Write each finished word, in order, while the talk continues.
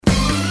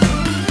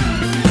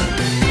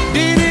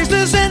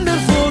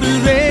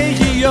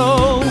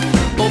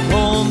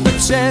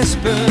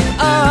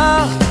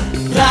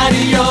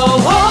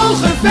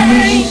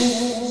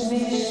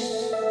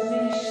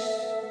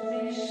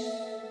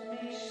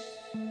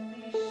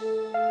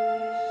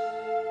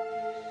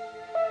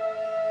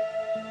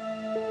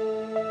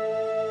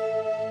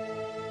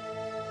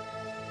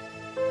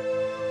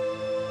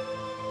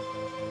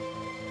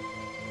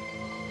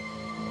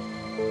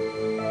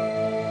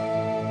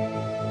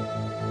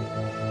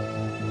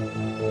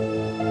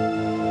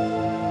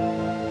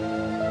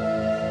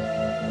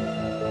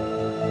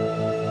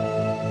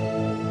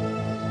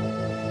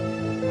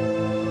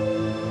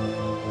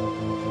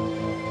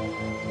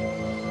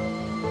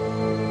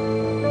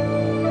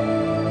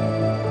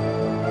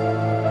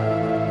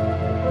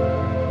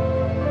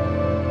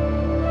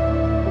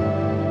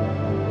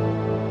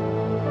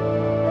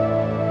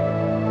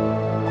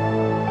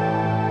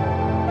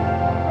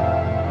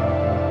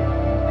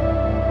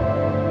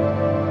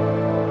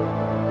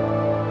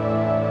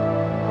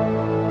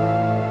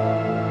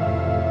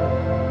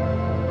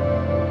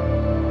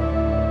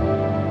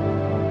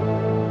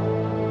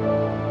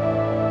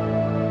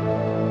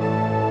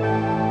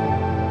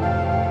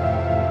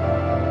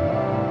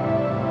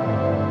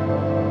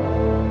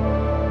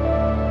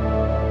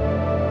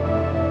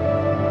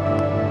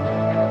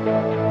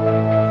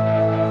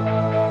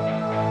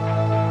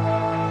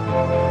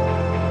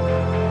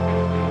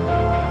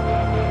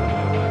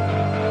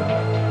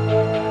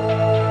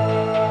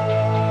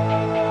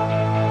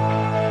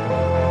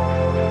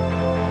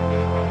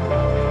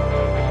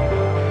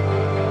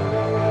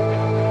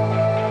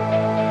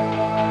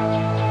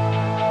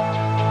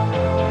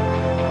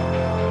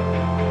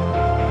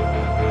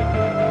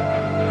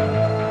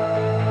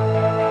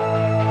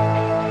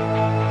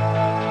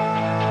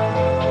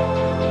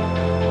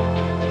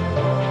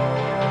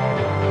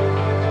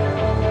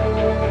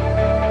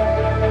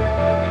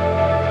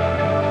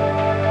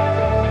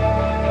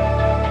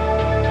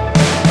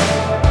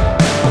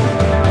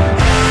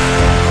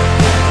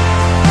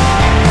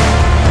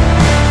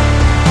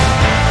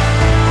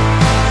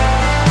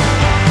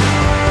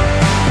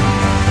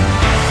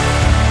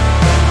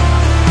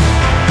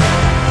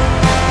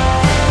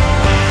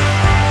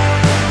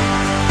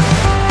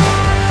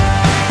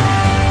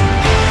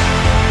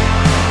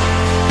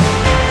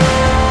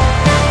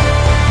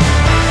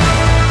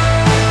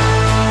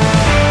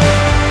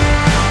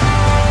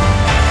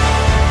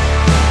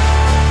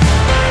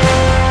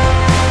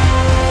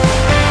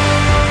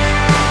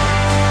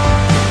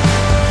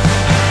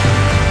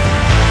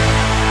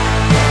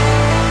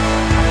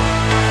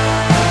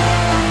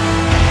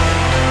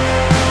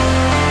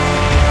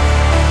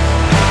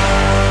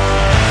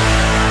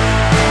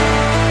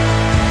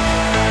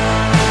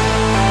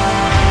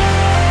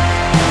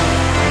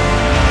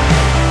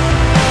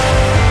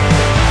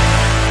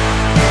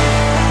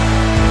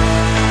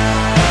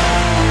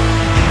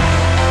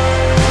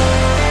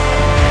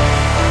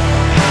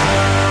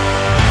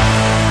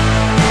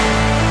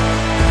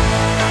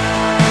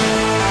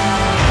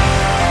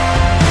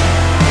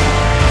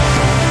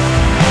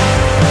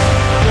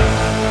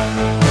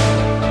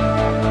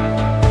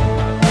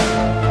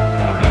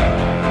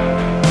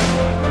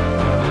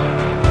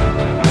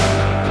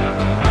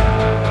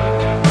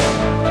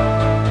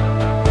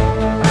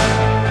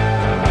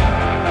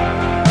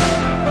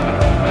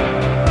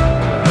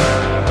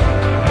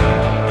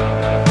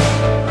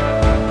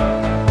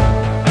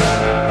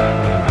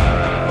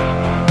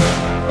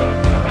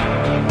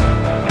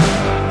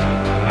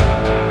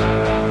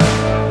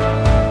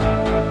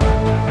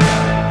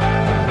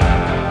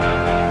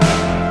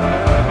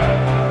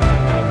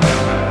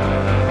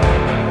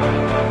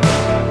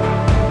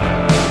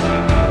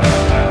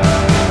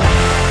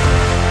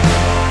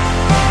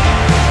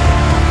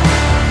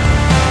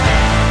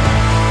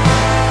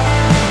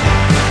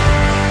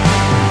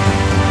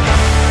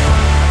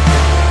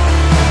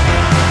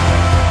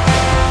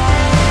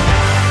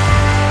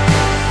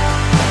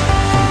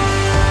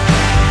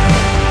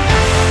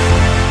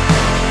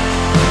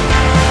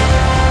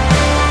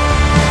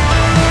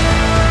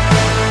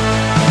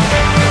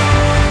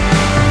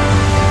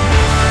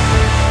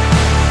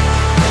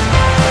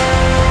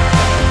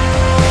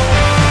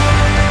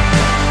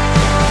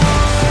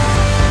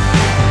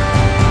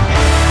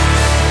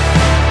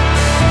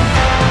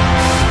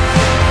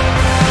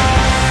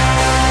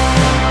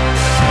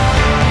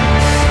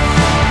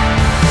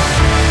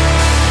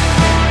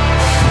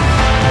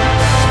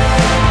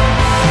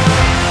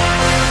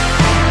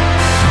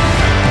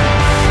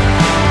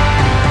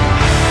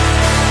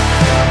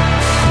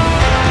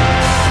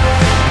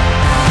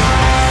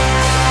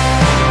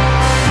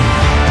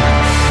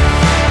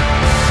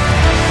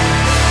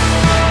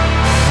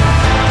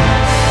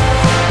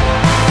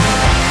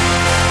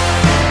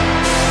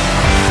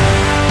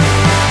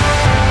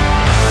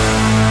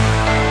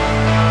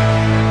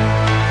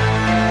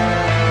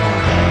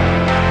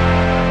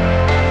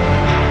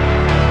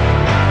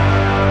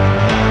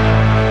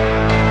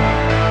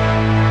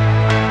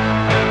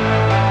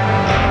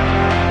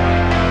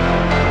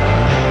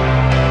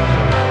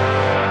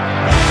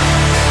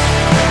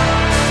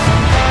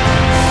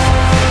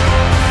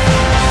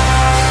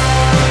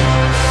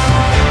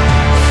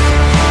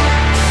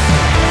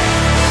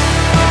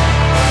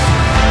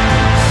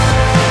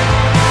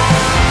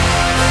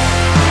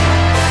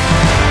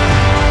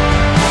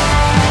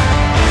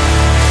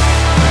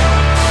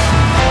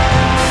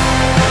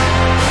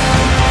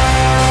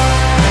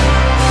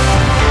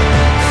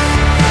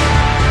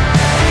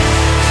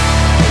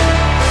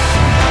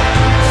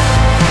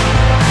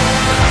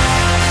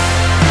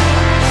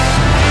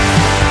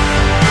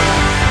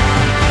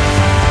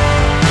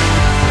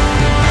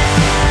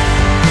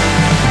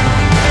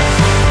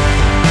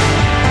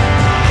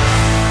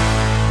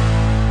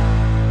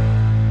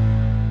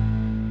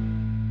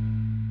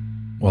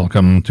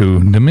welcome to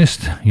The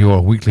Mist,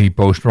 your weekly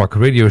post-rock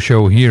radio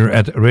show here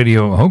at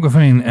Radio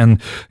Hogeveen.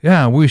 And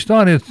yeah, we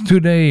started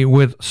today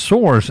with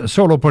Soars, a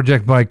solo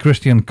project by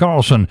Christian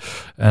Carlson.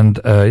 And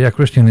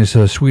Christian is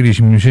a Swedish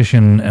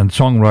musician and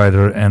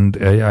songwriter, and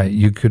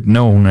you could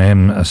know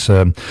him as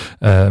a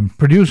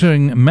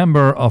producing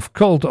member of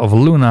Cult of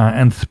Luna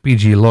and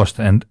PG Lost.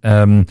 And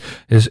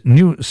his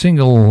new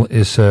single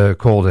is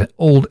called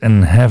Old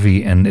and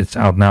Heavy, and it's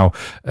out now.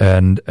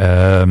 And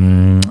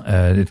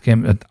it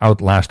came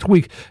out last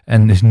week,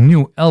 and his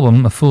new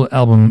album, a full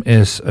album,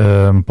 is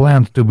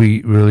planned to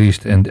be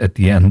released at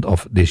the end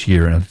of this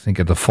year, and I think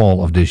at the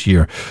fall of this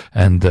year.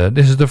 And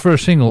this is the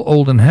first single,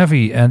 Old and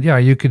Heavy, and yeah,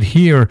 you could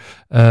hear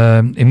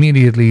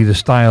immediately the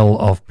style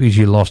of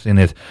PG Lost in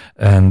it,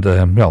 and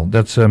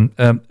that's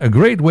a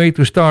great way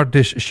to start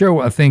this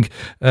show, I think.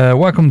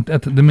 Welcome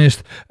at The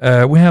Mist.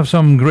 We have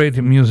some great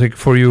music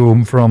for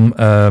you from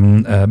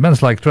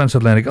bands like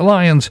Transatlantic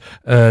Alliance,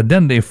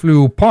 Then They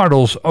Flew,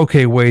 Pardals,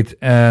 OK Wait,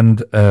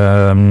 and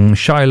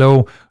Shiloh.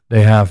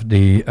 They have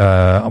the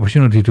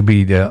opportunity to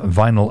be the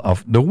vinyl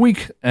of the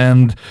week,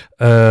 and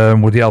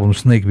with the album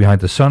Snake Behind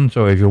the Sun.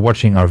 So if you're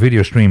watching our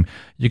video stream,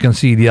 you can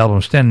see the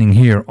album standing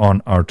here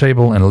on our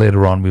table, and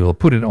later on we will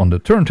put it on the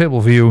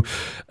turntable view.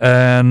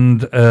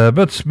 And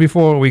but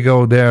before we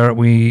go there,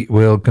 we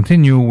will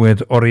continue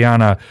with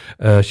Oreana.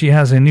 She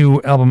has a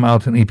new album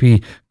out, an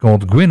EP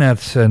called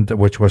Gwyneth, and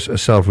which was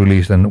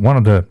self-released. And one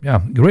of the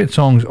great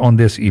songs on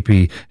this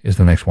EP is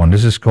the next one.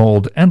 This is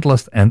called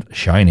Endless and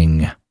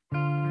Shining.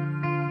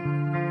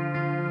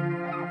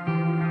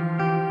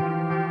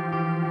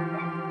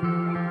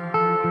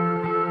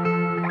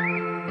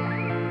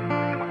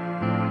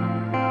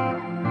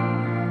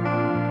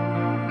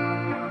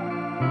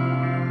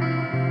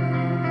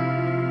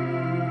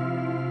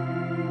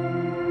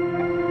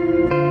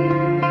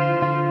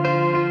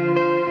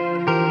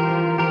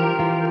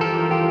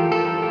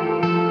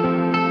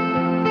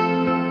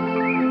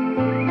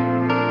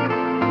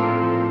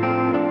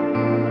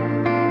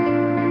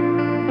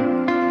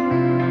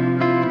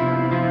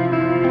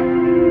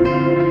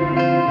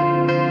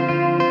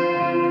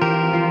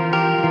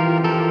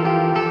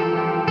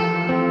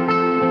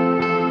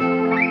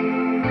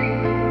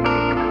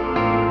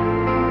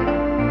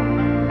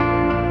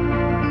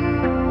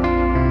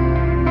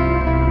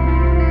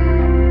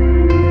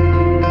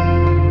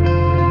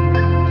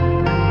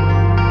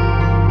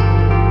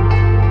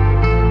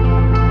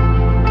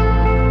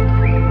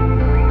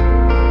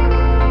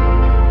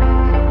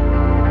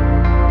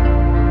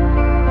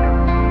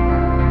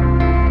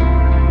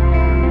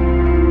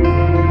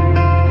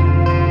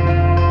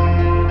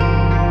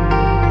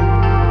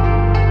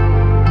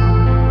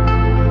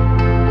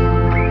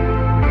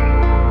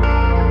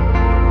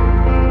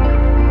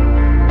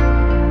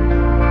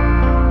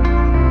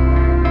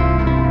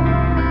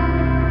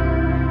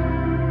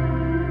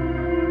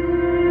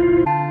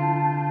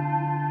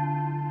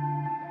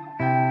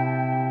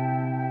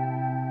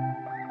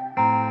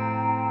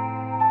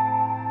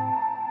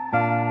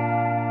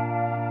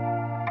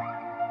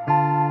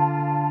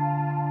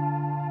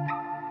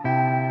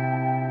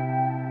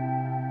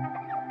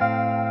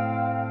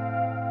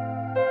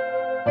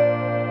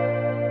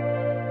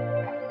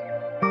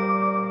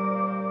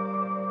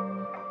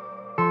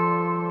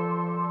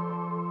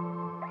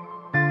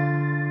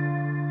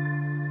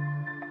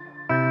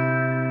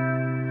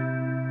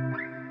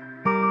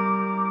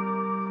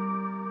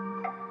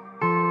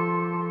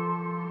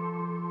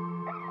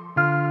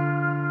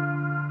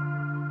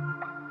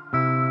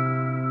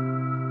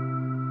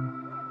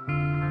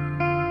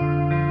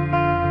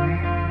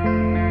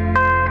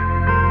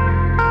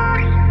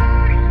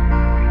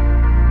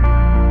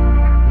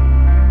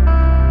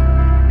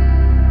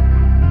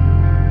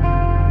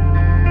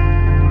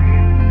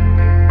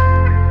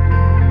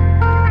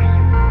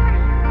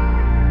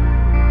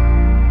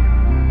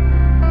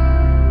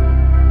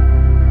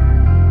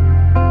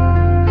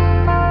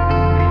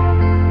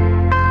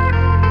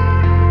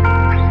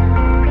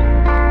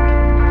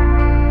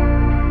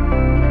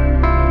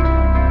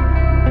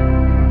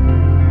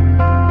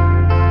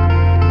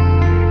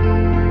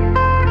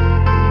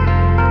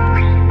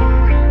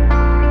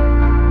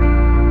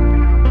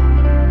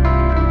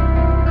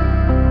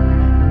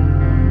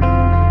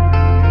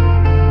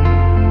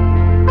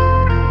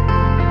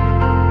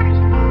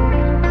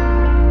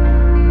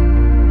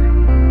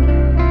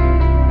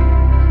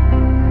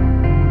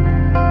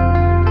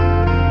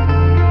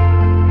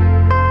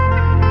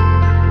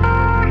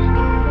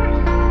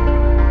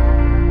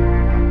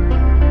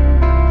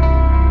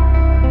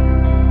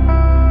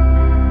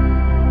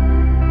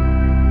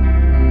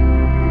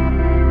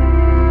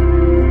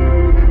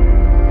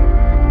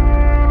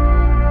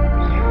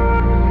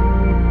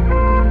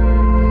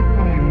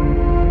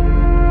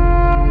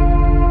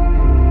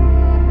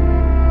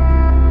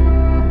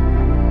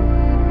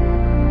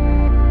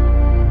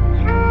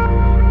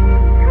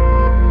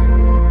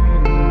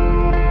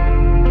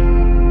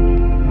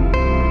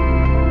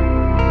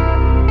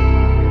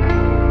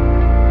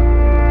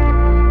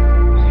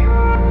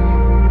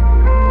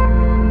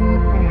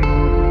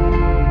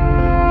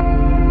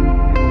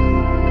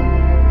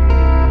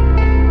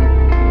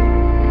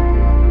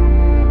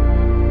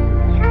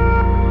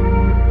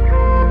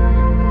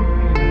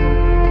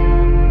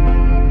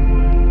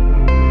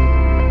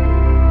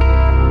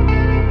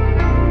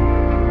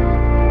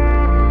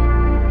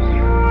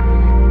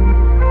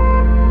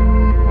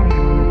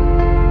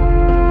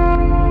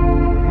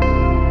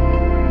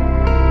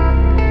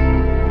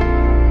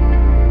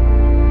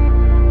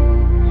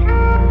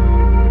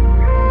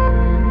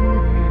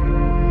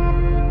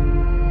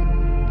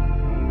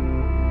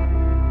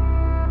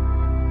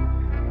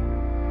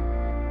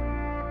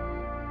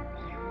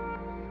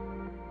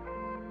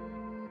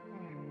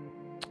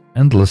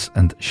 Endless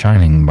and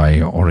Shining by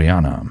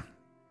Oreana.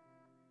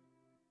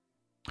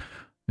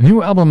 The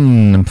new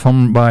album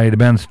by the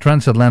band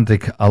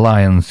Transatlantic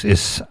Alliance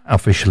is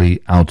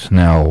officially out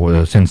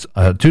now since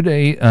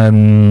today,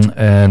 and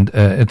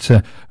it's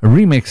a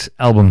remix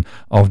album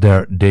of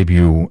their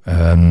debut,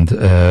 and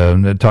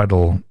the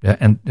title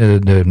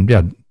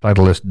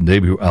titleist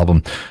debut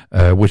album,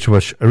 which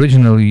was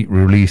originally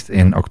released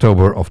in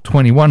October of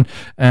 21,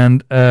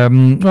 and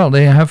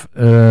they have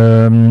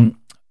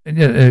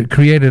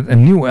created a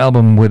new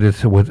album with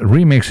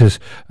remixes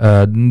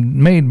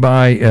made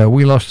by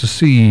We Lost the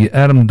Sea,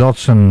 Adam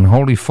Dodson,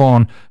 Holy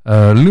Fawn,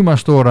 Luma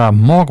Stora,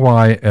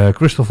 Mogwai,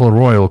 Christopher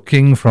Royal,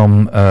 King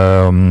from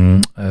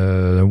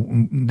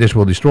This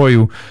Will Destroy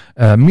You,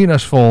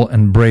 Mira's Fall,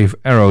 and Brave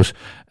Arrows.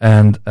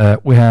 And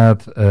we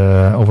had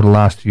over the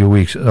last few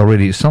weeks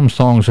already some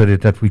songs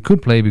that we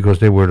could play because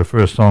they were the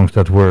first songs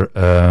that were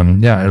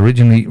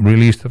originally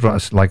released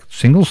as like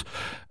singles.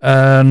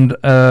 And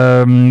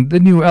the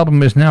new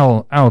album is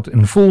now out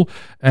in full,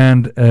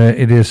 and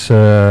it is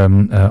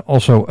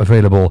also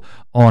available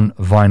on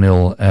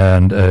vinyl,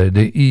 and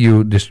the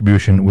EU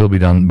distribution will be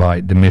done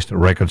by The Mist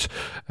Records,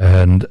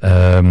 and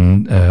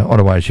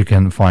otherwise you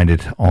can find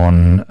it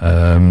on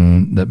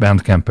the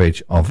Bandcamp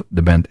page of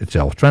the band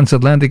itself.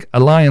 Transatlantic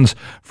Alliance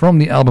from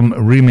the album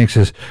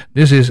Remixes.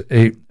 This is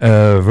a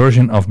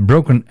version of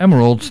Broken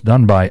Emeralds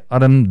done by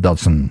Adam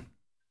Dodson.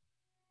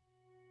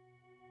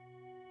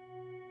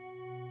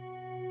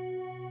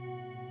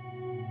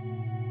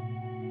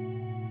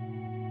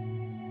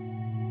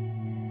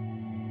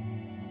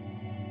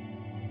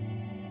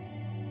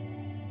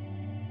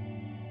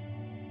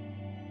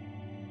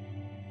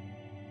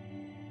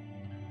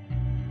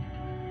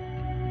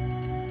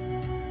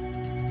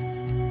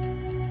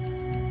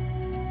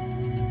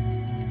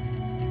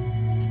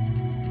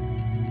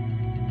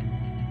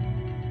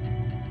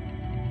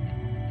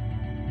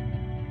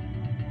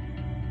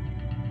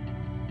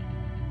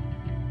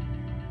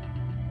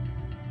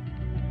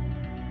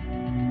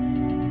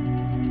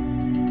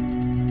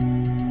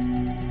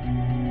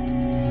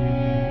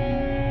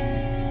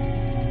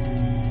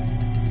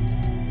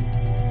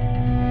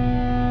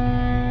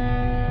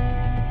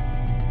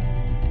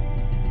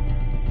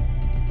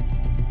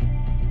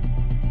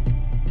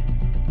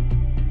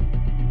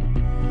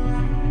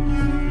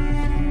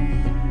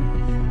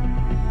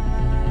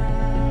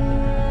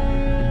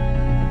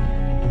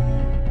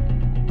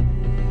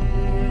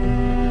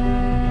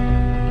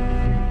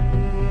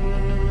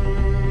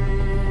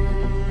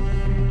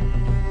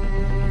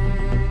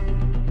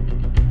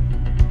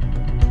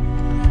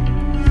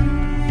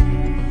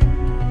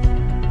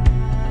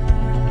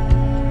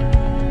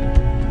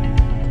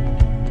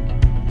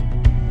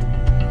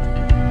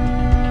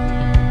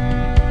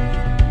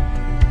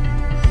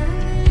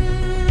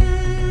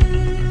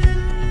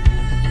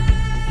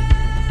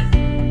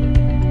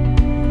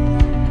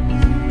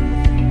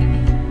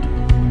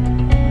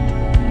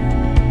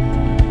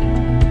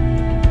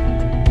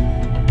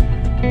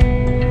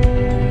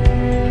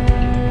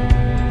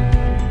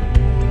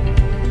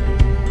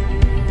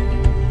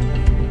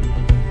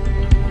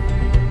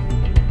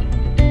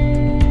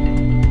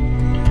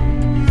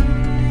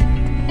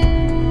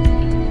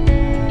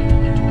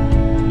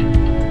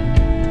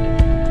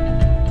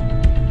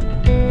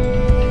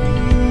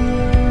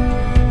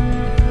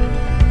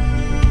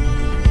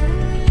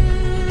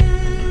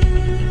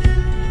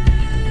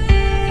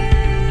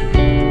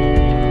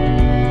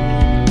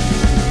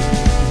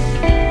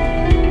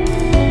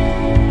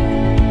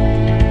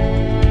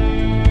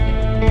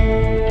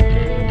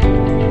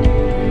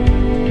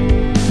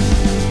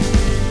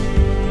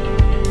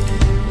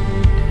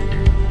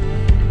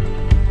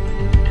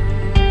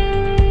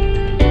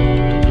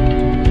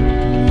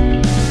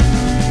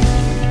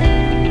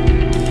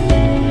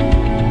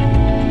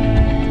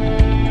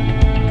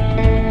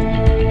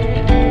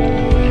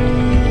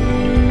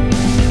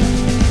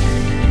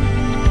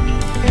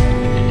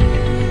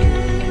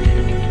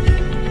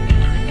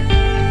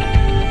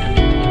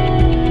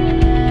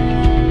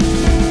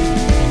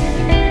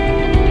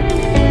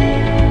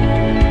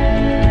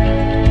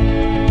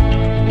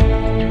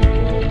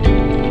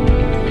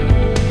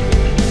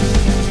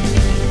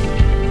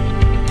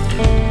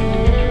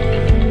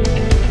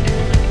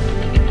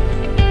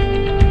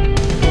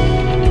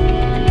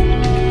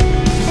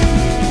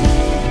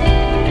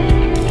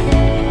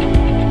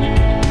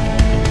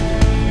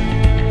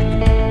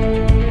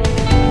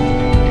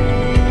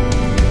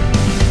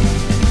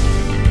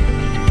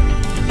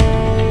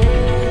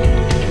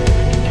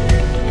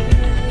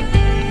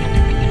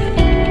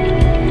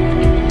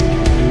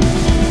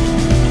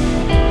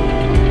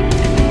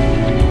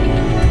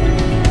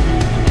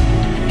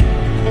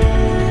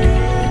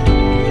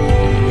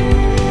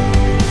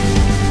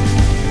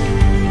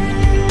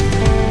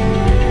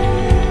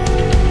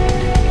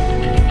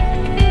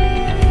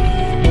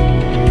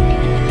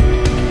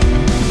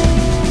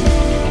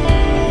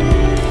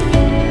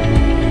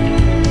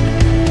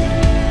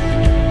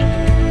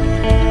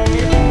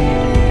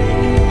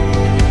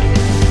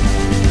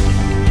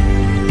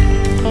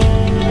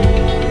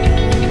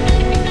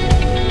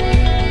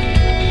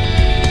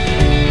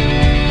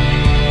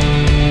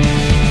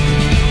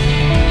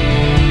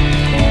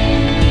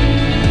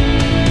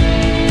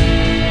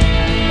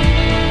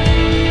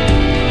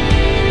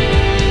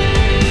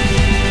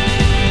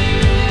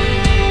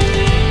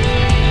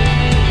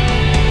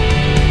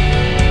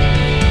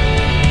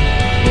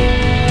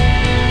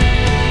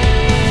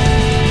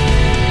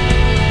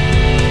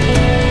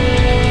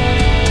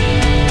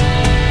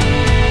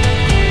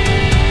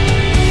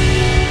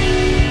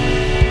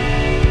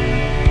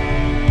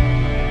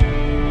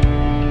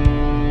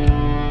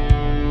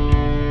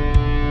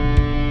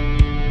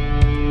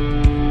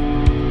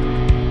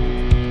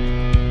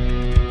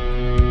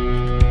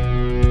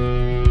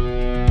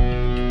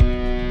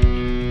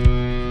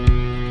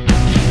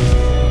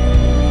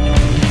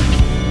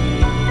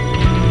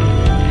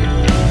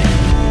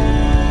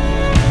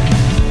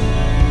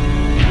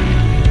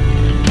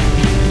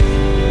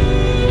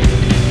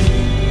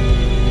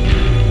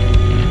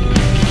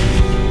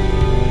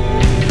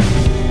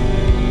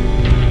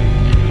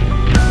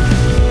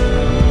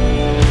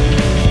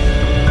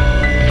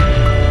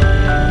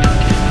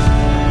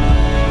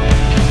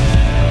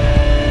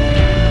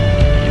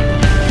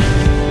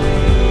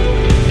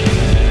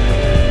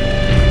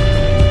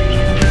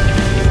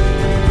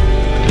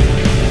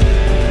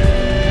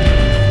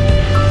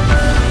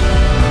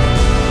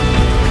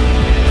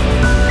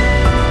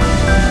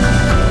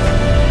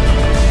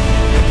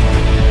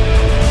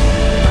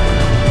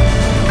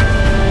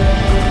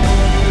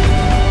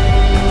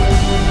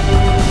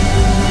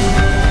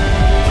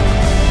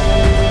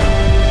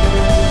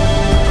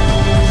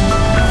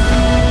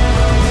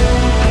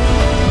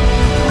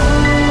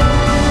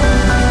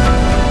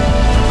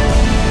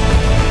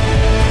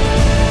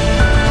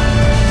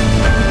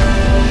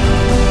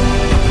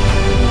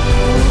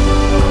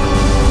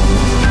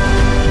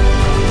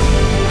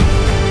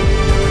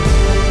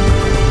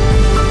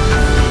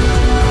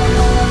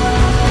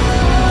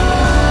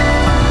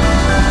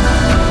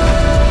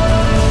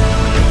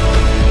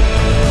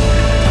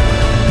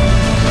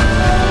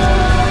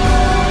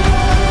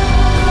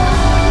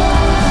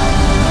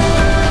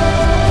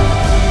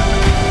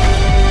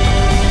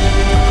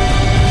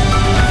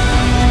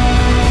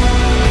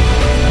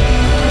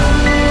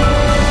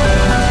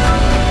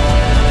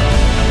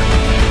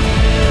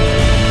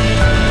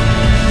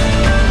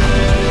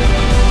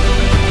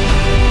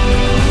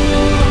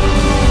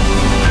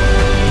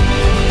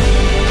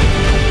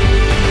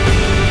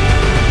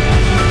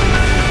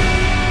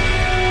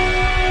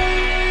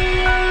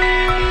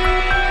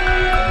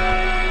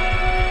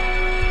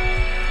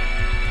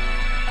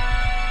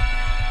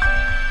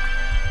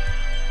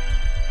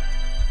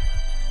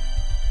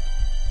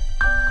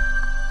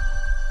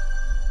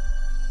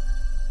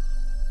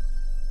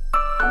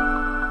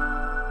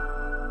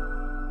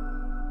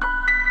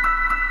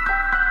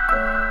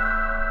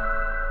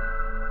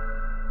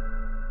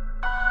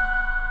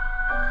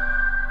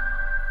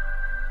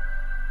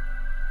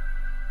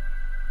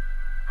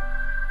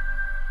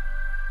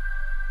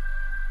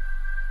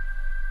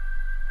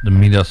 The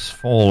Midas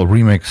Fall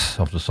remix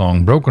of the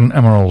song Broken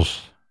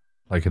Emeralds,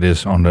 like it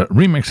is on the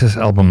Remixes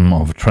album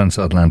of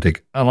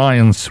Transatlantic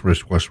Alliance,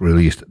 which was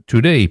released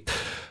today.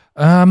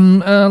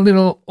 A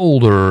little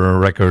older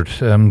record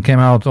came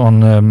out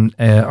on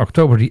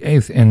October the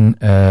 8th in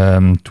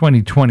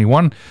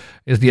 2021.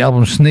 Is the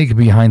album Snake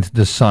Behind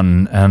the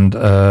Sun, and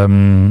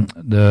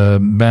the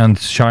band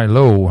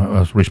Shiloh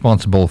was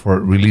responsible for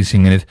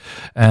releasing it,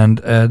 and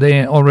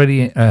they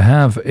already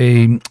have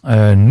a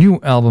new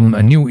album,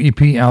 a new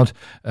EP out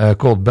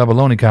called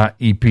Babylonica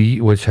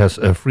EP, which has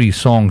 3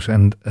 songs,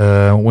 and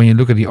when you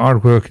look at the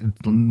artwork,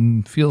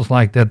 it feels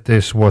like that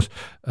this was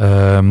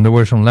there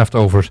were some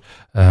leftovers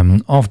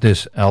of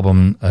this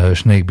album,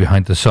 Snake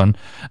Behind the Sun,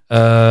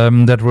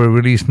 that were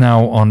released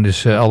now on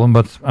this album,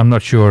 but I'm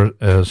not sure,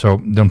 so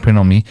don't pin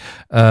on me.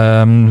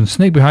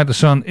 Snake Behind the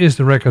Sun is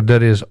the record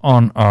that is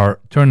on our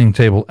turning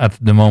table at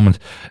the moment,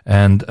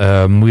 and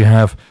we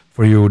have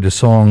for you the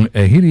song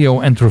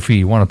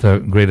Helioentropy, one of the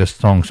greatest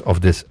songs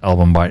of this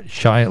album by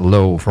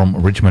Shiloh from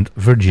Richmond,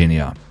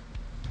 Virginia.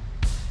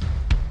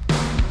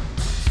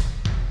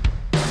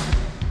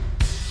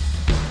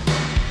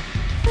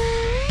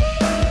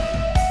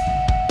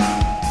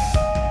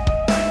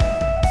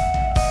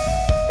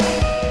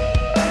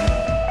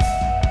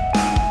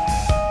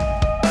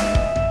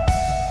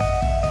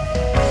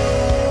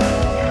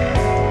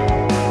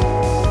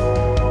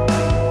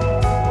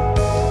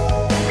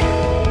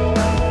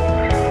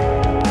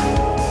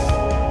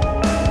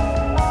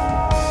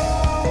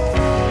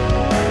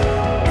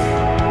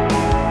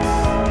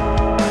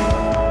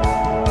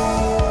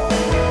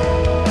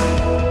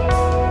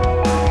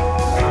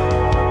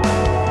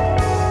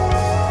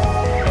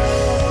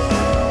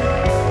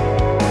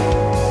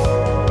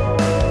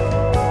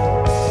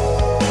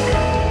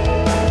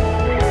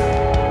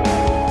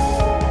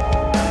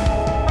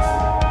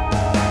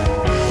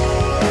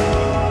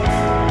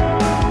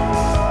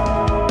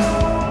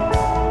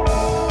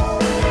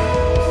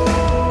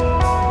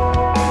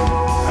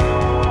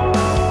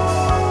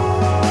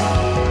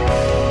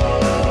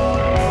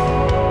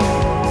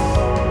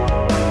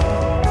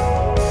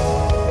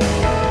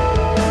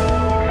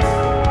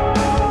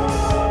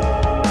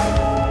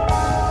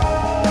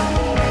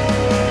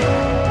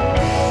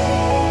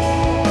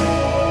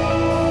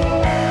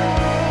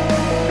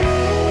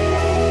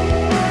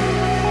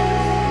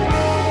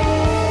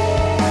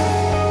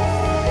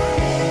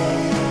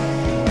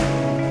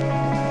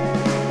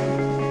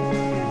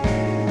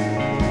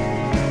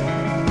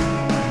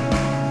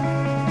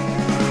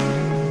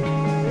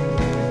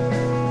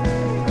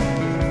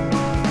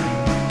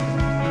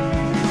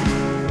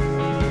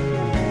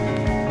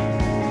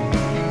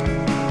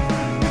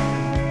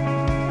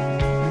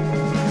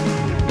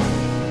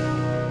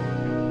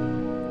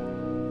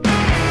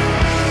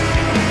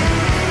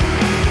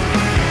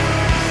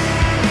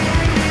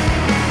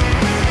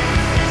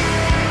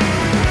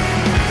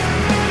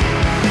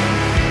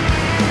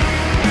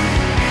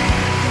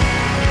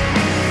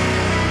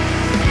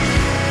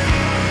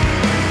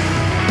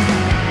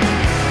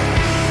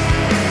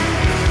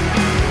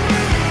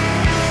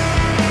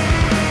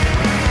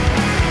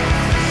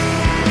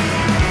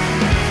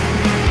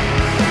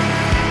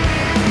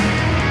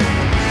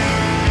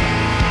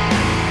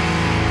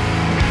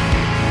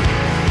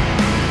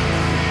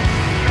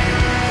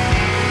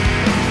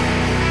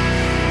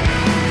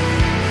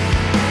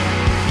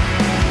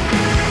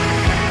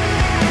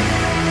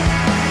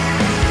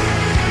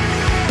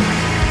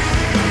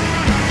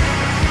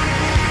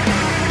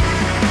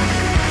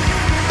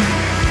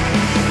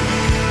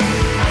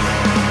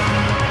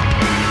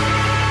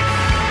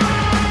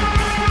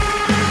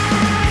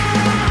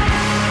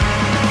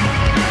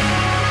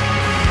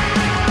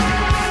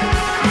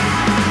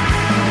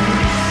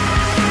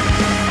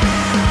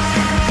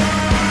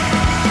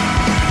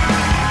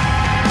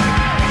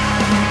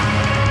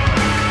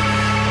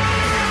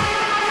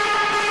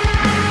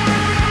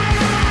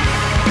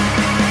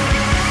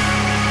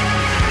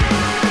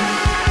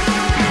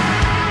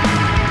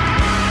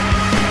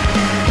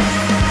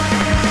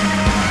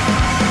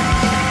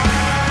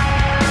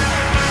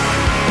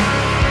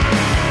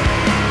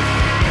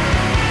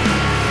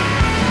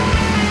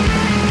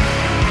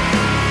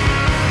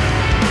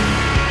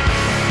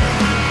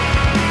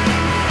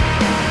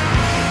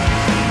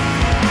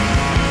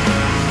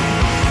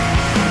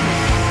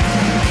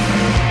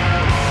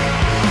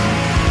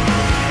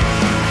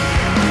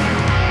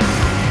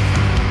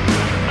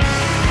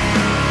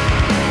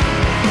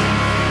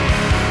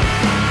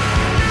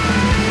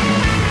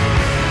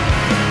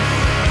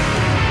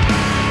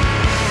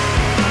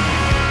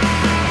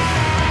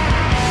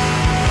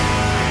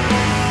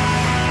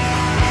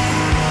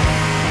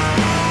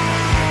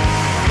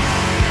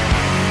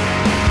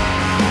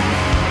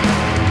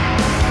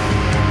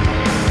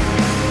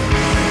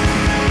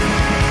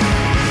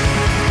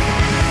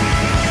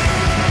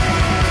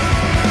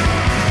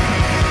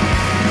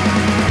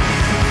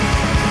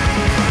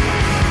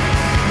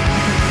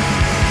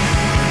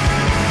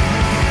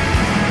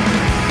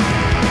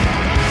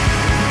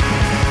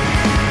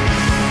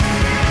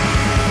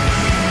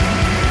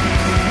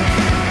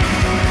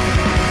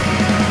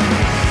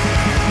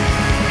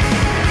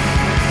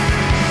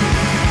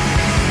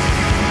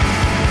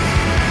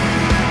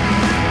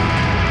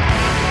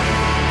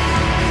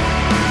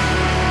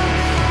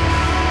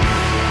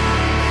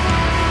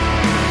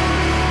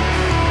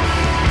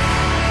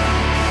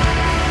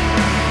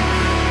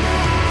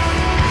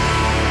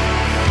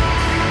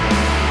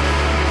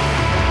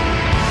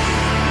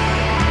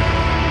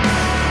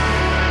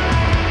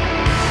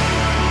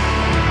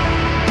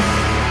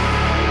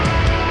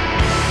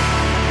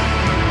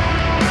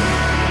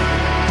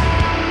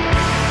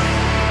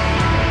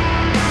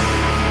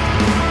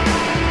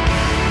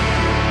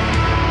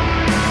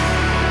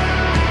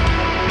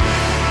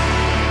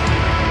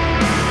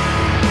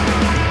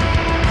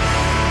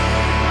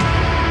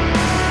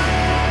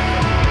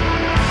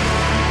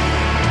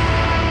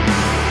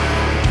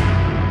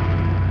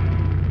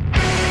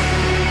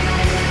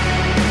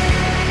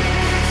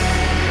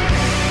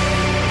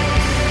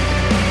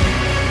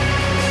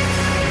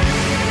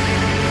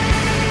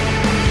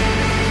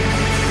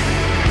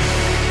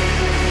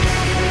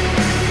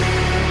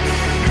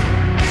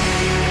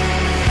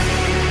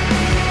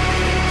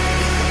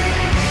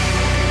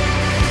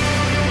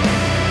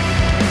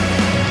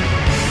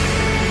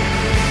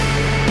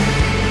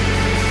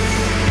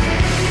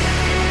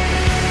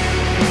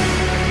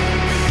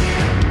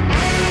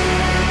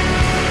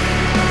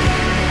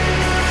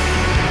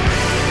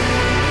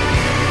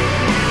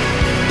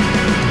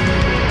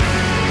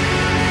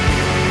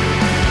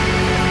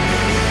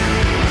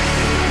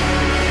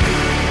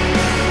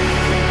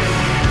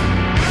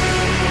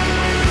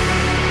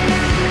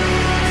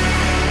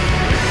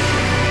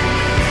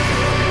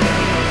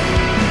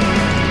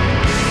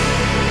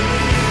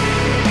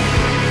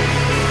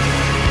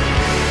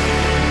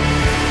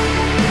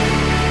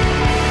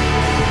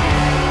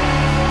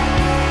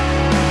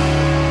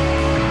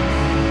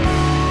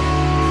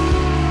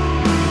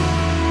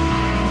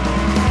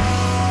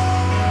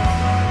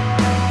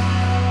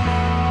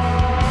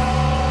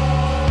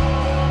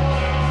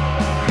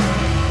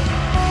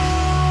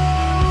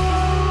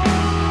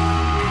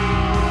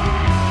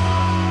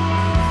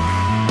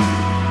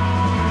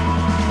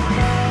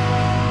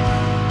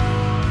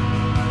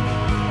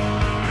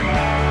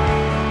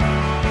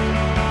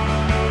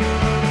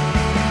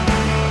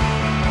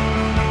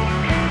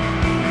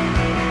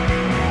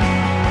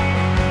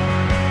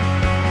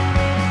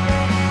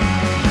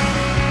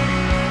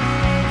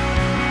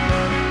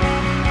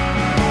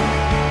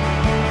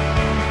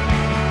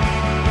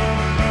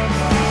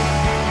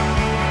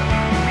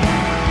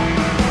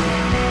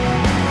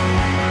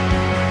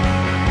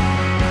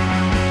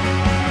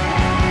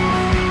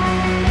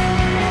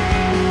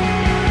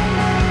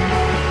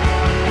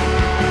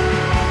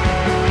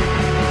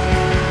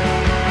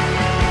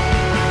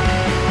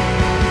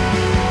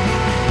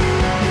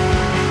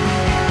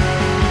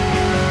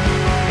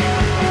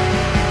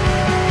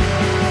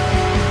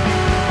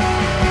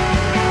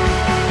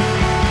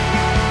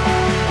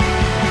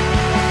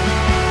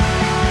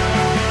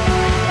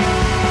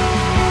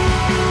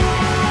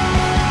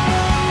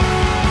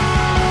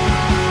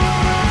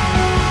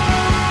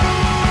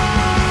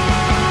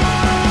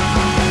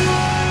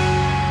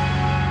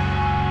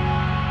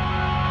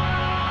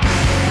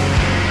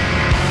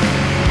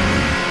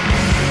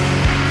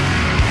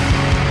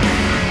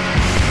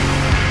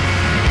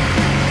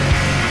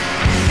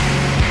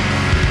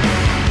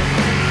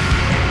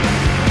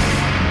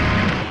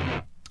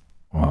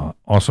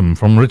 awesome.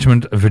 From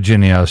Richmond,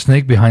 Virginia,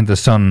 Snake Behind the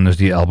Sun is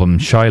the album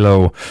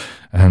Shiloh,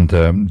 and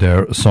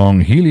their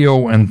song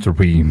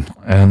Helioentropy.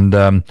 And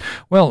a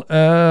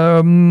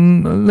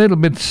little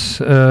bit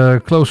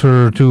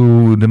closer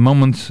to the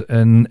moment,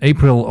 in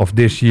April of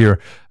this year,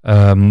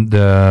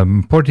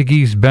 the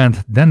Portuguese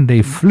band Then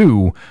They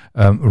Flew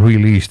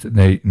released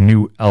a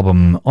new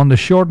album, On the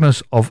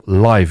Shortness of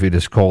Life it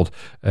is called,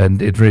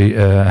 and it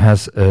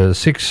has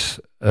 6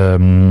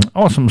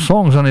 awesome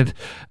songs on it,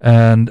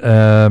 and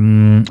I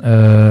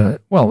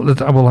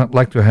would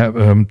like to have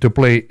to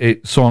play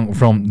a song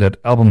from that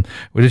album,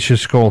 which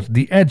is called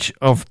The Edge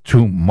of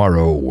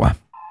Tomorrow.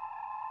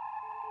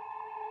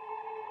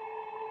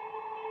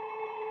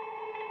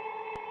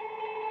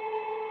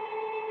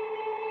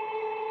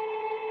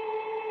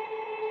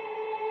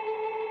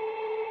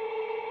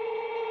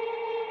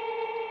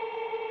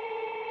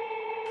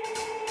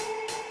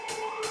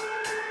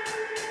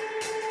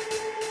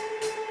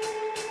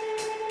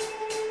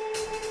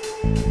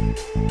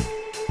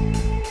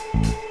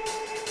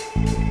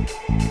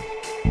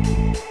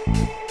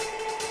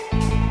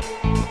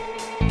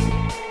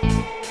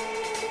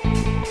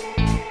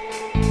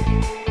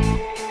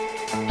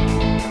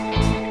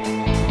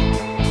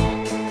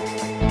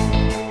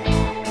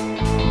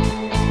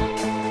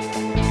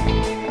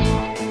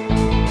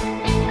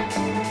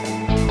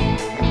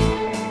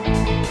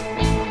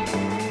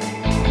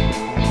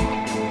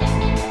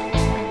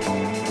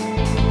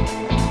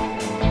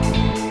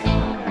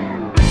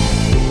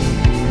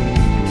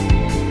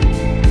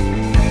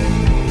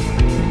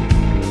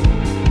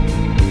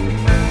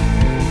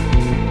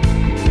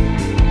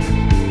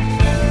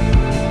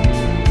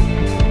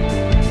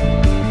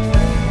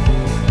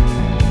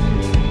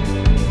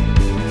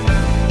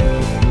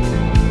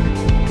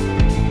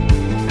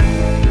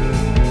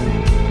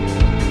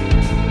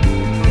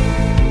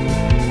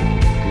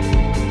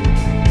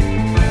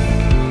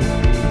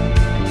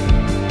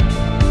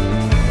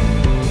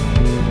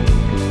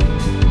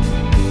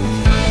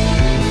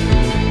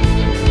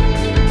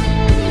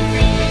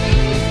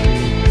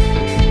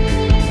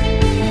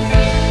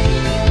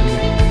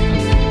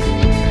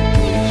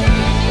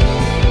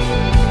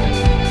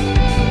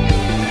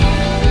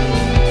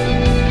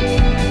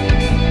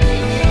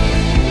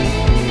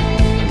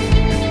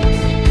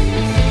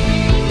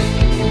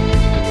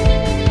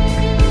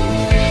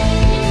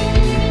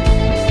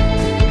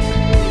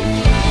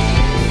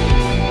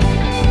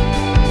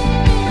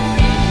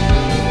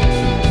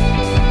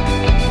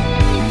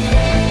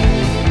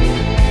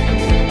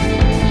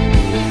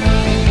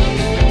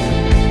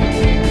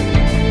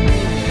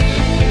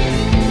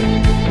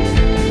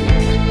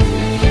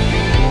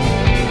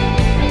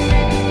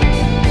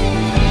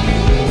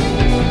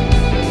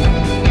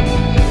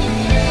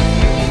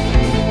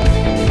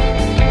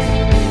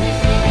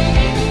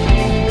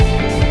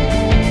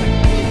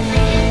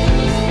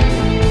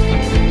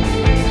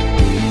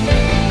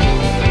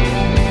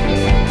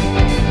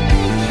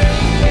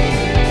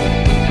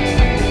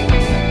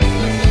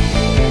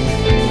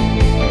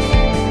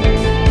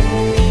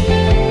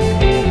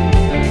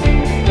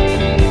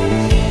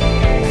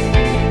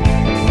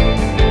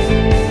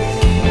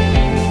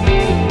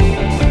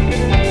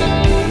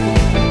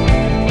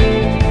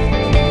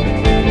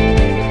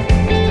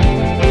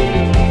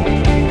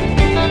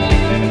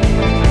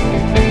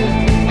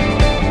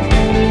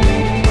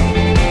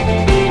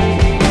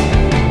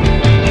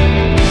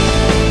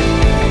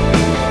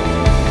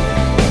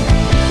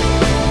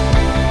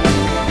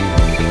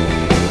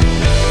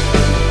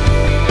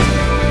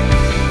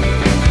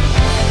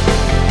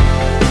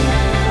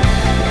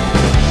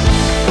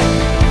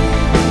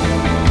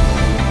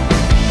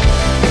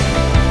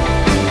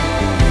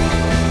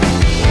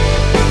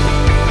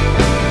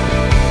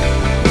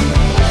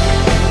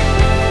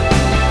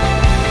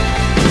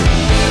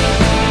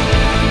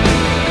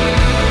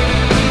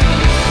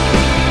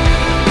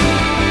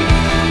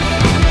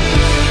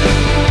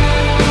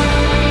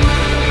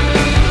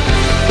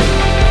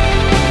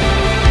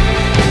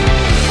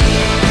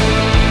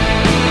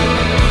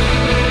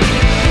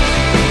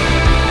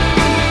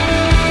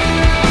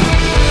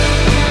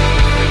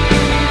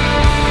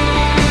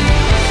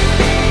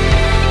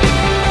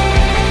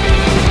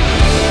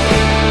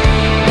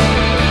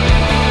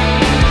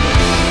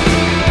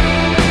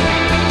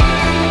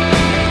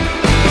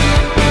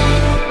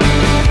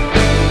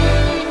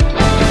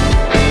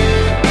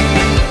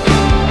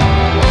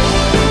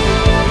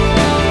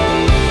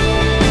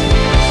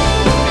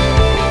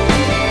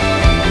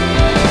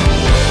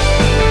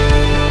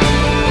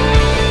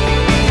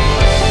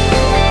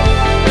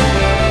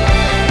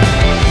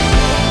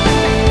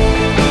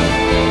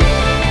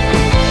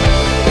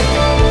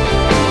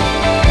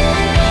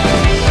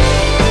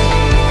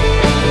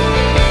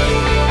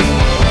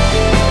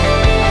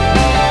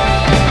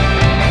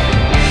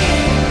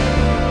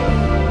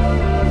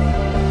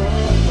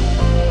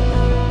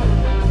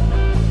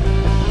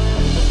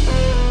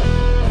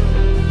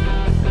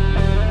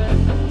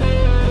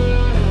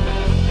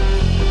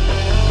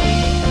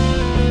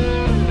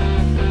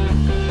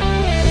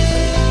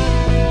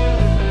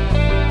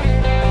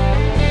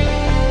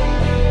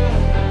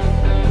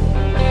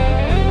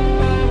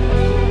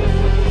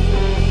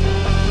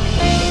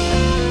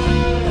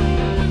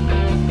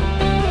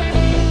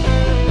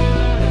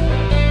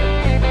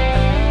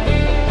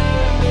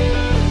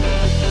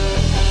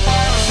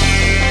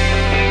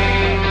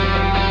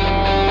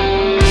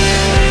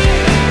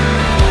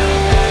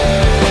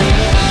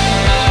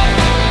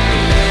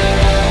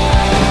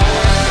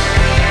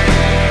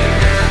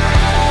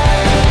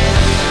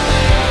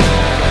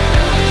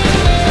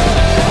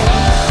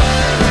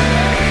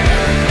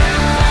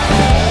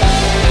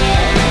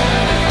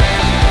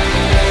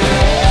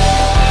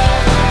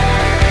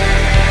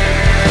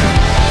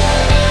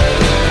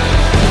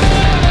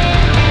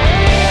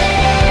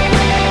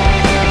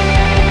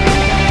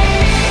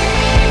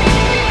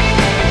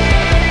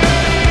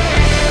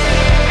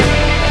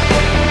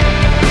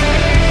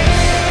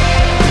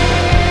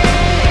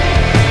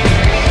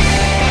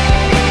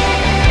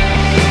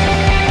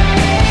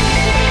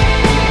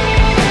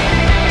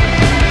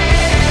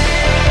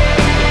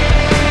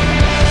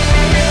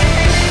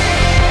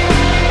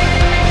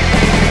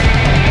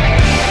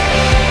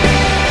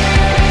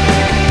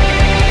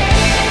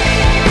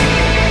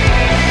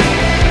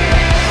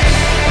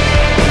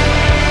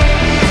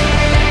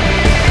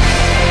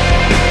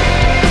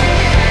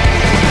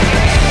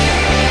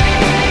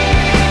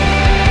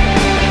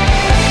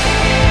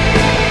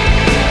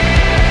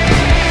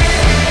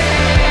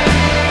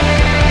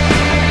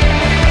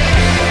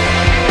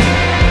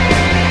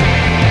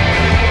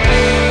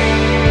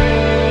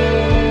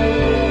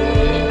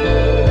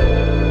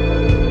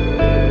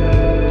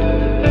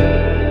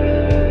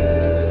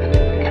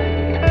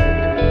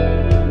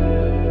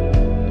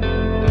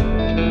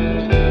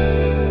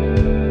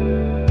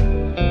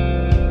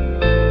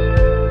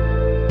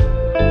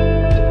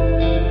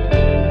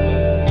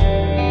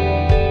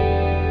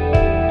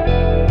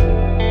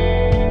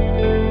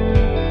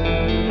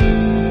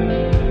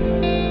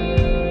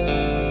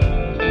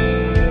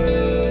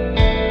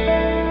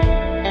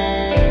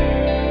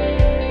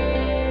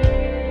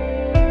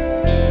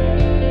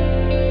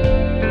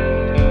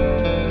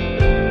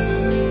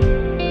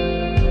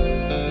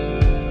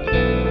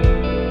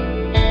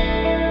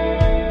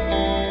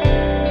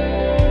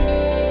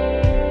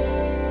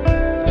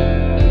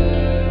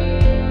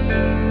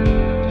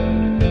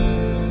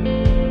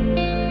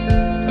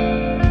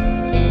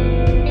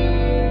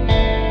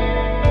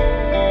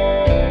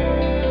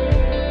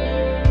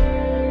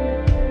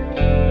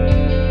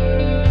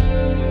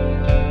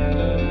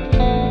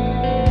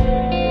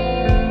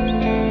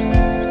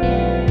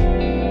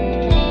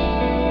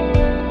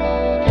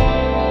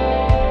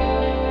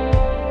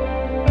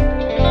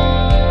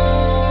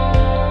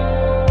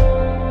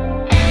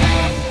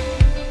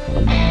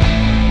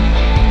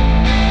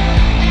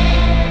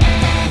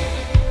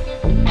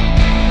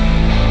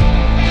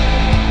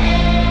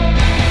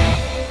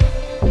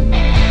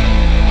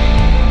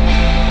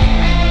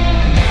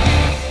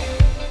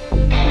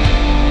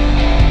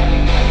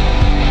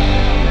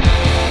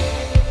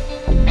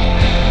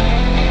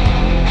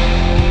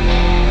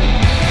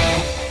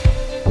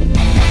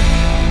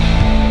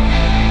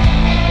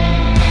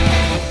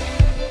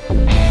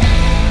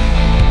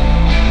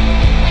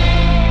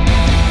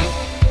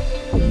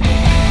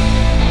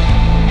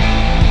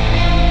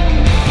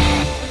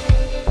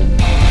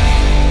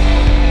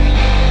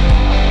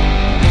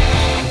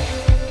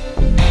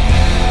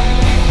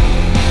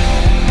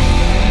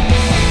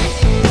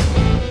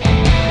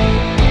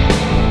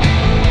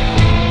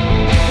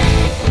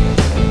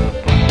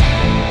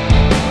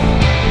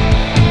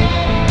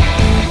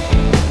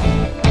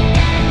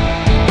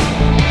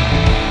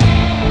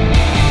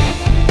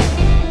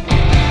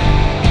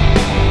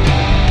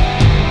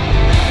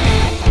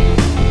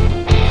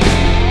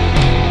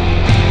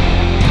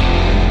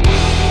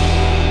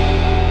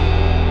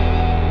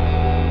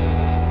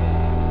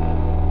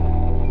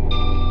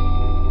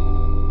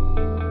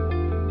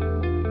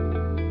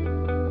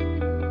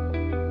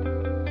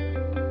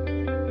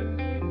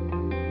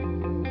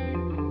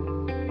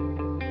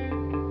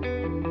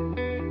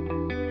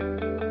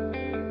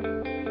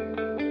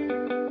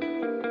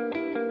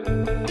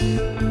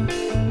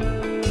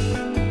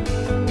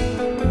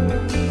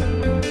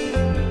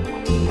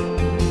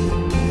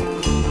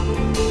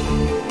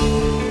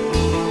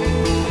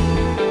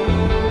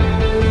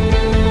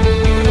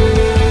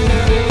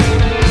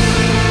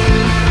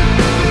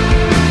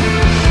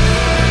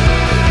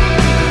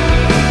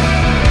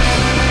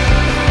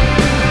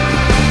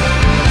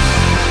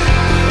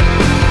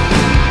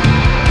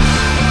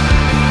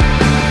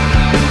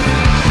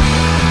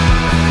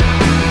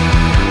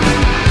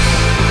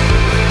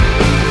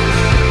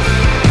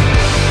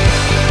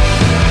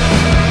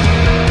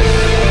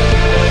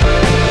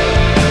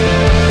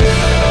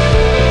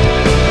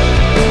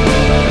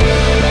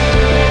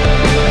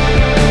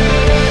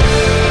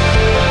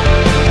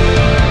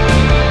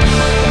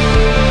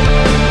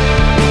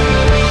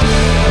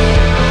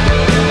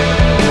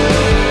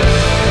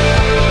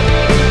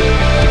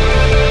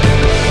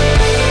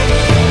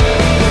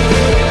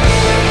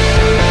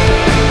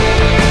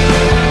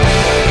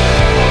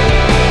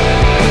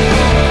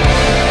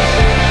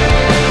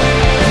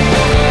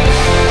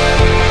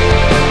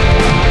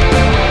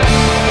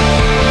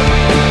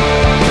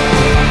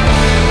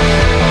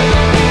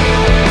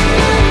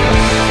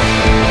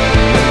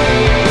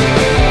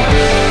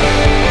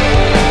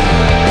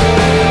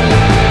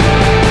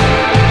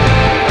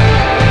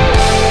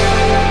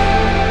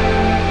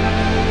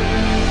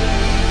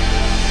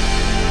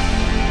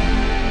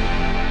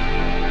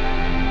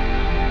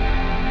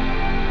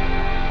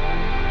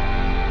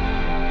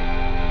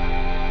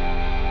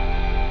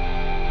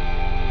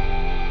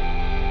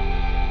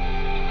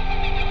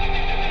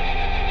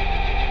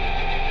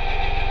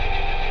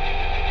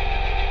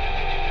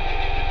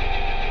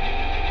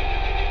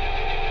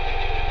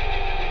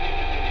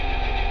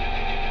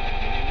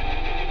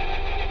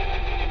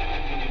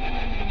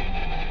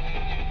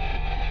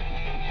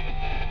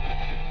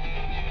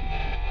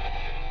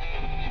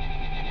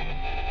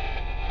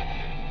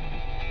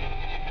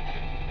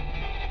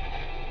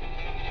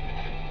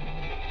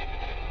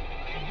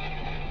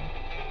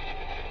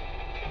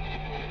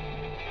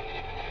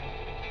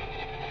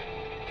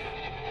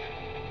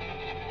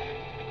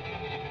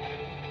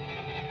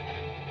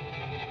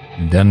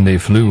 Then they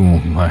flew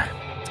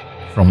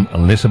from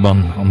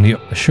Lisbon on the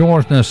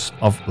shortness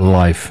of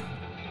life.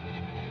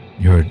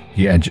 You heard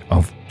The Edge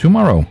of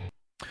Tomorrow.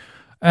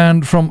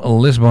 And from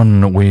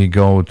Lisbon we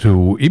go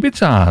to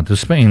Ibiza, to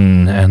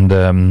Spain, and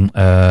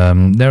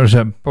there's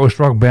a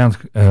post-rock band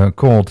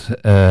called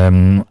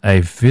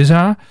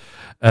Ibiza.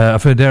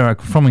 They're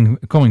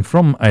coming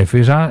from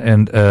Ibiza,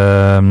 and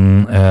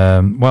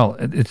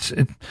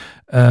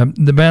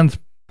the band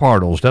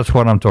Pardals, that's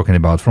what I'm talking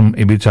about, from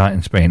Ibiza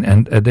in Spain,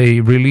 and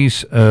they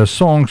release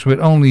songs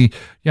with only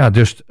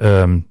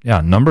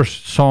numbers,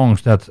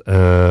 songs that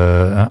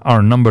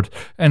are numbered,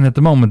 and at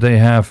the moment they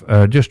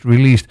have just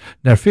released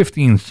their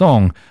 15th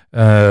song,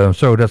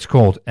 so that's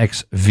called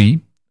XV.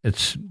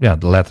 It's the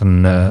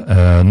Latin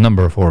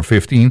number for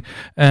 15,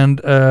 and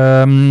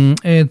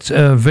it's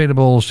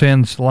available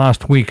since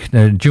last week,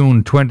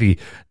 June 20.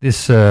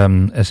 This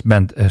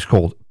band is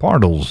called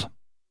Pardals.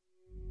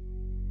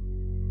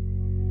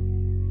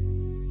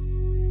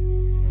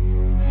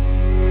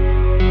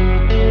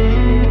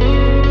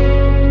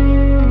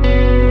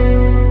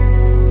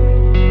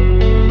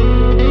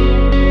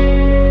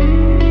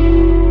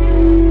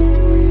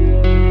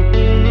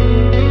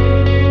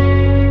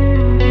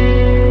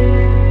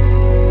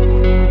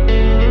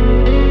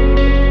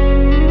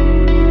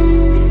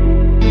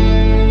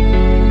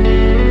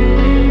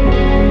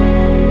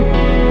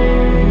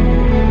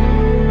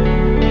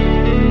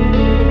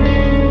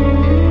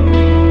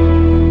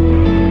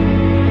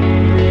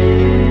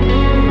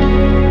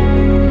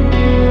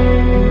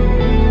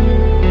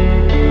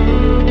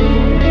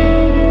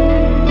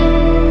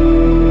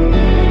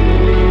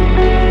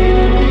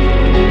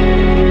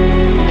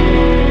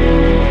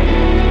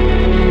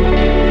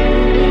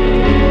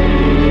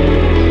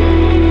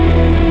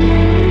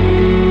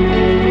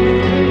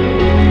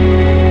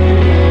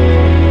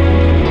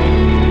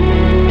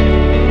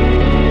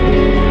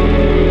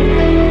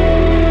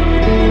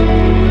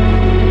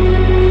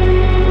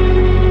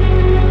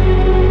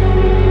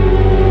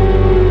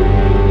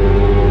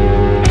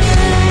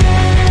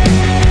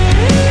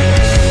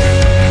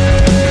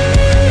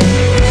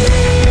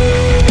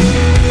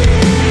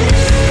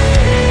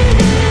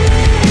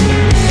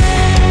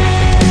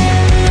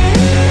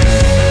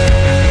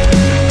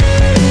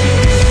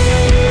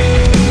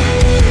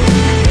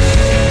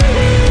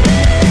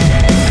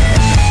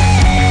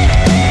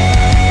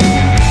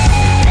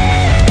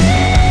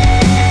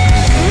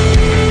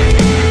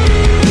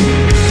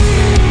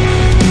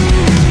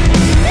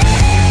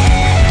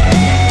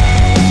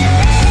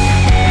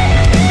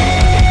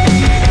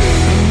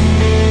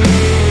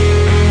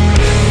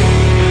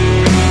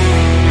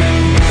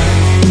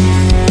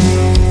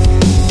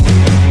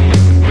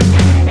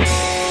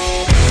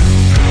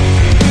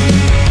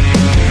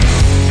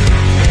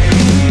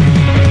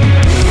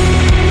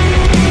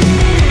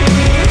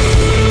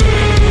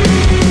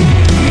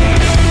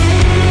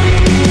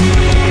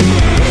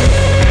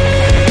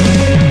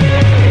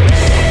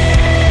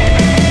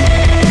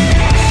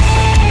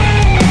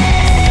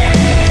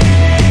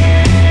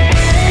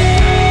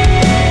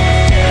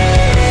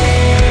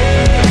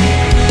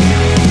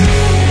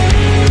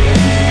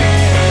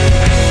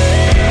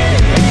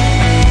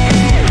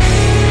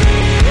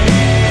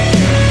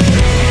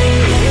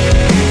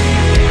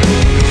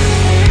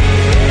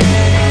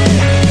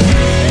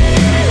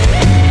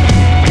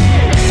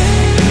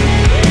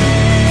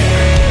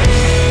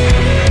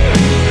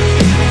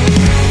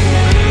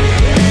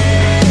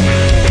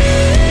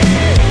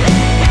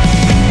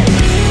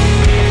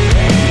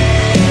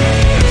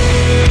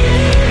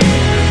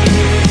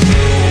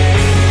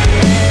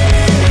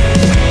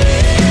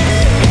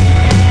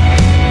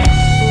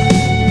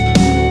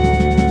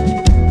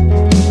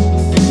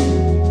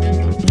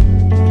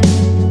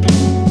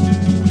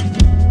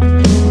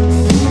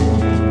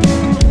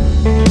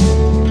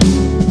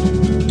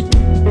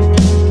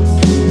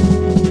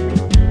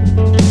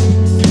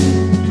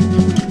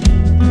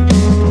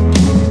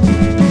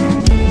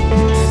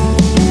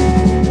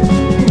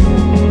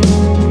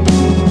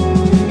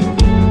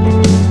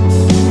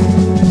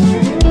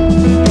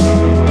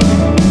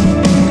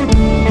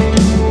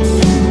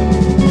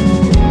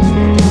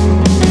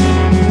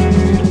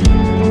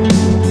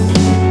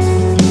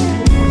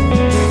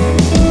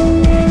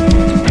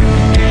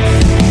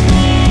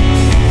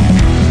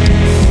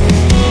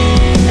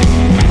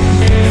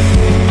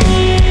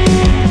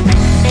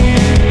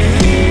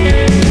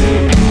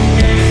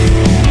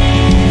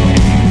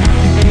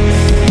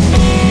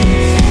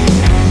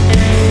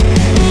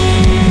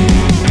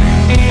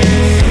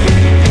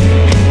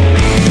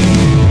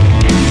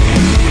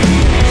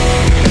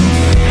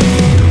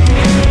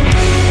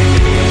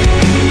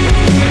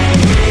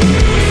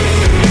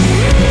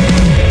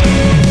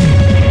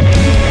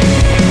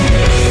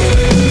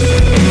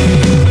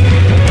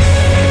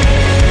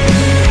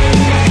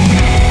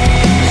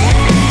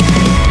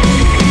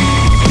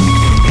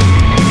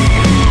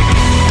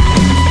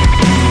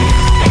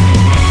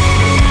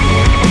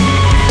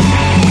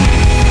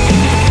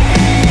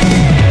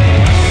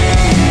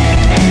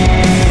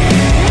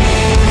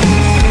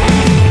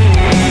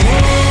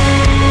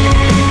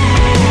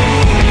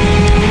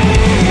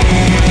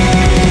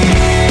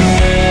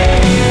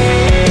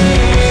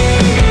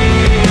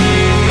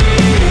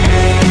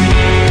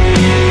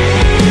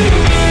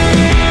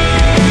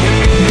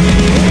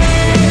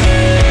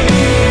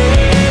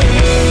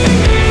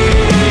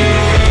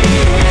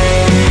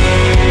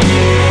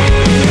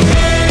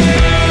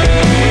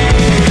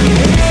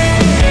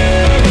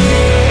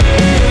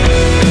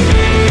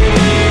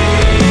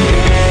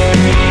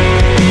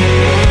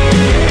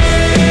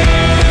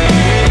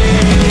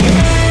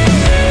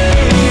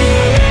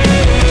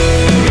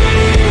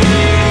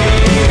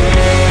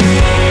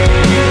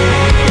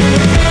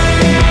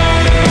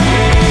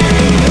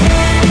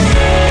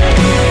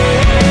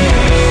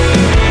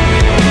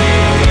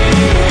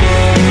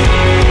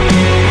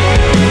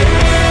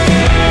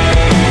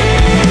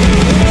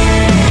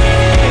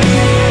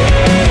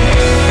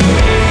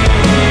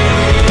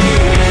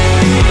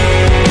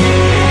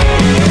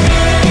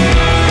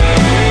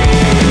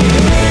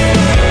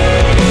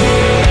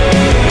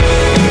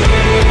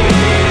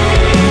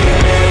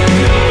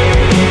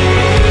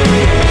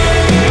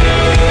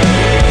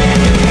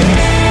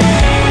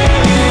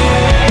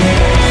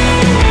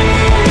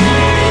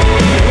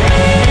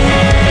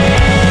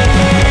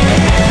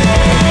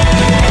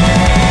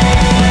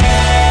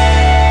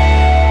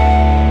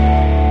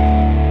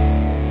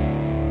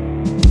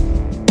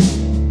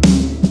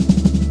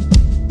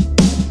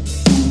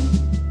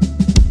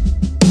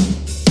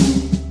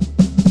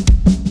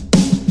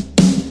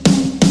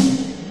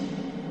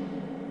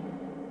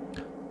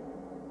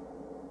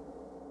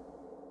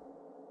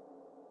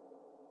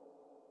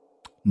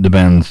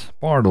 band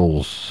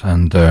Pardals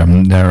and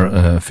their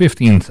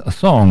 15th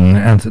song,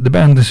 and the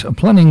band is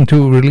planning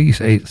to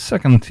release a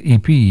second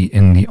EP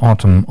in the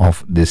autumn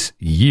of this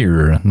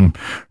year. I'm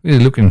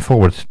really looking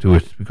forward to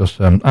it because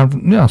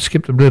I've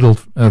skipped a little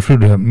through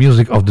the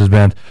music of this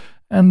band,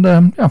 and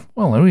I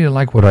really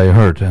like what I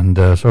heard, and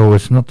so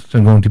it's not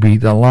going to be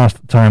the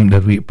last time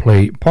that we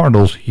play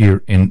Pardals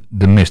here in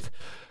The Mist.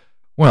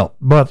 Well,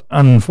 but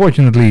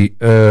unfortunately,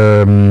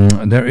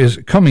 there is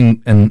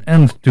coming an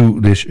end to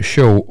this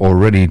show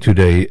already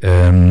today.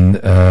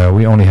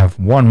 We only have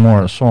one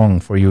more song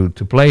for you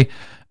to play,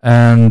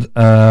 and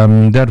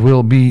that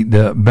will be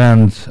the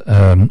band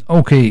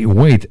OK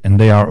Wait, and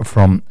they are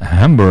from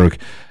Hamburg,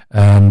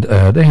 and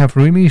they have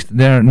released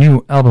their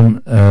new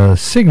album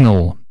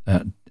Signal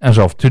as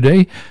of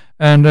today.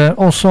 And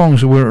all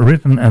songs were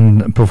written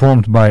and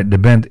performed by the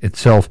band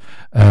itself,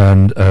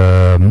 and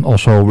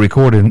also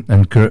recorded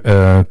and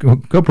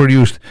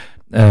co-produced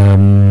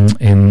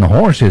in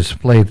Horses,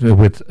 played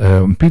with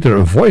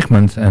Peter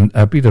Voigtman. And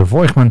Peter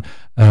Voigtman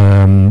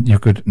you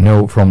could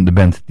know from the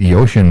band The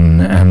Ocean.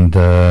 And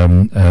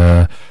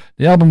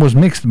the album was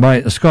mixed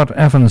by Scott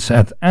Evans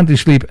at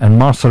Anti-Sleep, and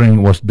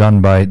mastering was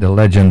done by the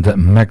legend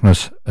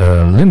Magnus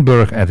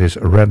Lindberg at his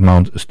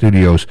Redmount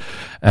Studios.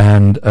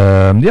 And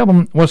the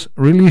album was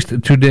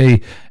released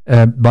today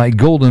by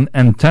Golden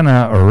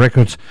Antenna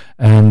Records,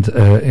 and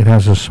it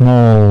has a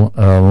small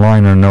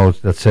liner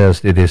note that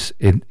says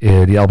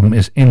the album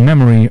is in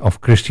memory of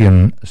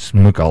Christian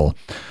Smukal.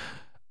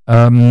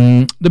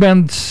 The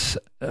band's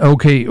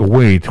OK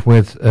Wait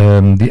with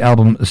the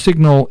album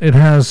Signal. It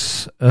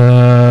has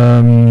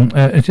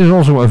it is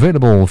also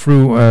available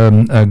through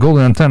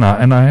Golden Antenna,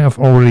 and I have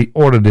already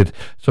ordered it.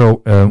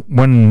 So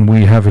when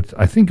we have it,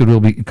 I think it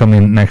will be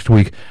coming next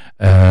week.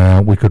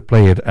 We could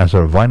play it as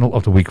a vinyl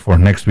of the week for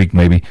next week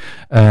maybe.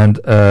 And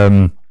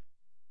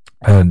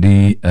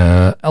the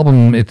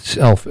album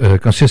itself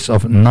consists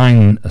of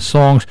 9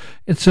 songs.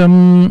 It's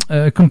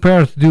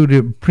compared to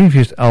the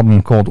previous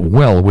album called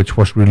Well, which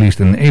was released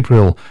in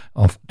April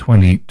of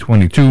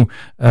 2022.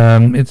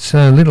 It's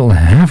a little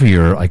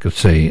heavier, I could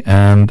say,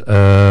 and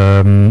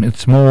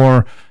it's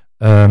more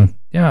a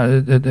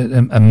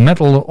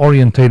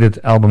metal-orientated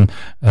album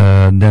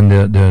than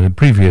the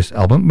previous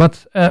album,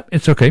 but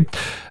it's okay.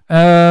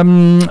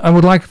 I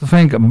would like to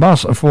thank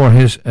Bas for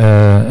his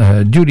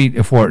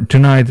duty for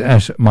tonight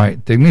as my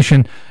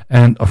technician,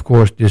 and of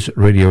course this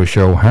radio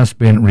show has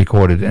been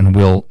recorded and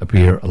will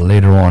appear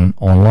later on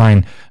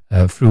online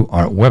through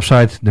our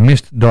website,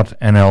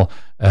 themist.nl,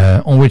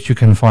 on which you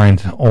can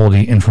find all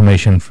the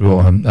information through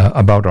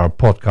about our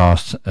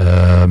podcasts,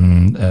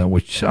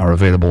 which are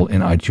available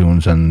in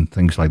iTunes and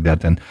things like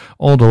that, and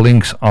all the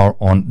links are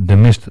on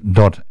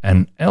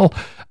themist.nl.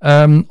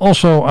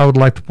 Also, I would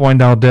like to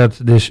point out that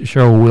this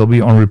show will be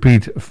on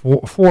repeat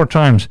four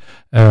times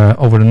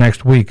over the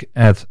next week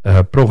at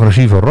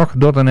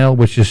progressieverock.nl,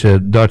 which is a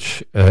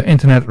Dutch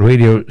internet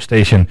radio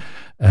station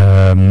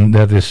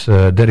that is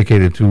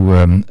dedicated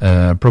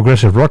to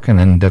progressive rock, and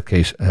in that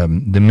case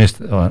The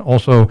Mist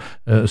also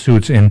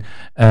suits in,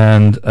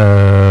 and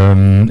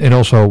it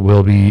also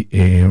will be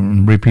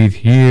repeat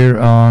here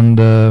on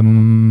the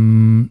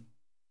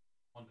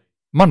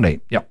Monday,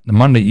 the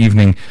Monday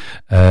evening.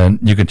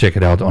 You can check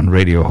it out on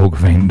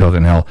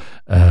radiohogeveen.nl,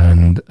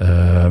 and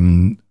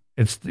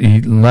it's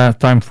the last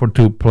time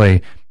to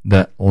play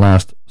the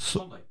last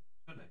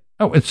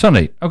Oh, it's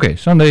Sunday. Okay,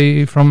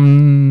 Sunday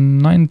from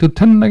 9 to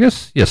 10, I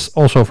guess? Yes,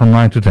 also from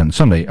 9 to 10.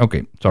 Sunday.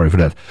 Okay, sorry for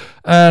that.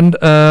 And,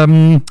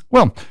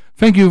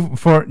 thank you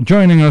for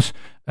joining us.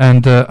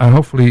 And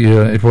hopefully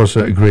it was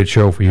a great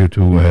show for you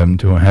to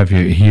have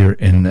you here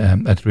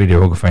at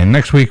Radio Hogeveen.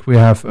 Next week we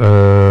have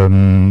a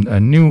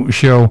new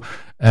show,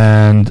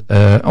 and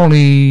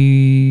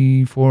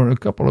only for a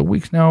couple of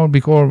weeks now,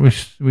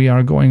 because we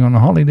are going on a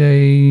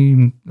holiday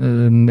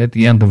at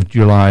the end of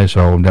July.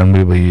 So then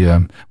we'll be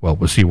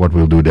we'll see what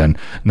we'll do then.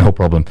 No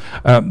problem.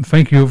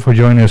 Thank you for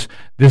joining us.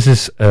 This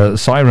is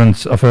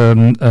Sirens of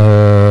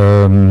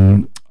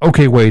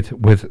OK Wait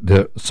with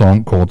the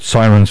song called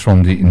Sirens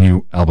from the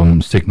new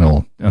album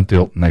Signal.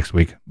 Until next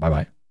week, bye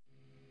bye.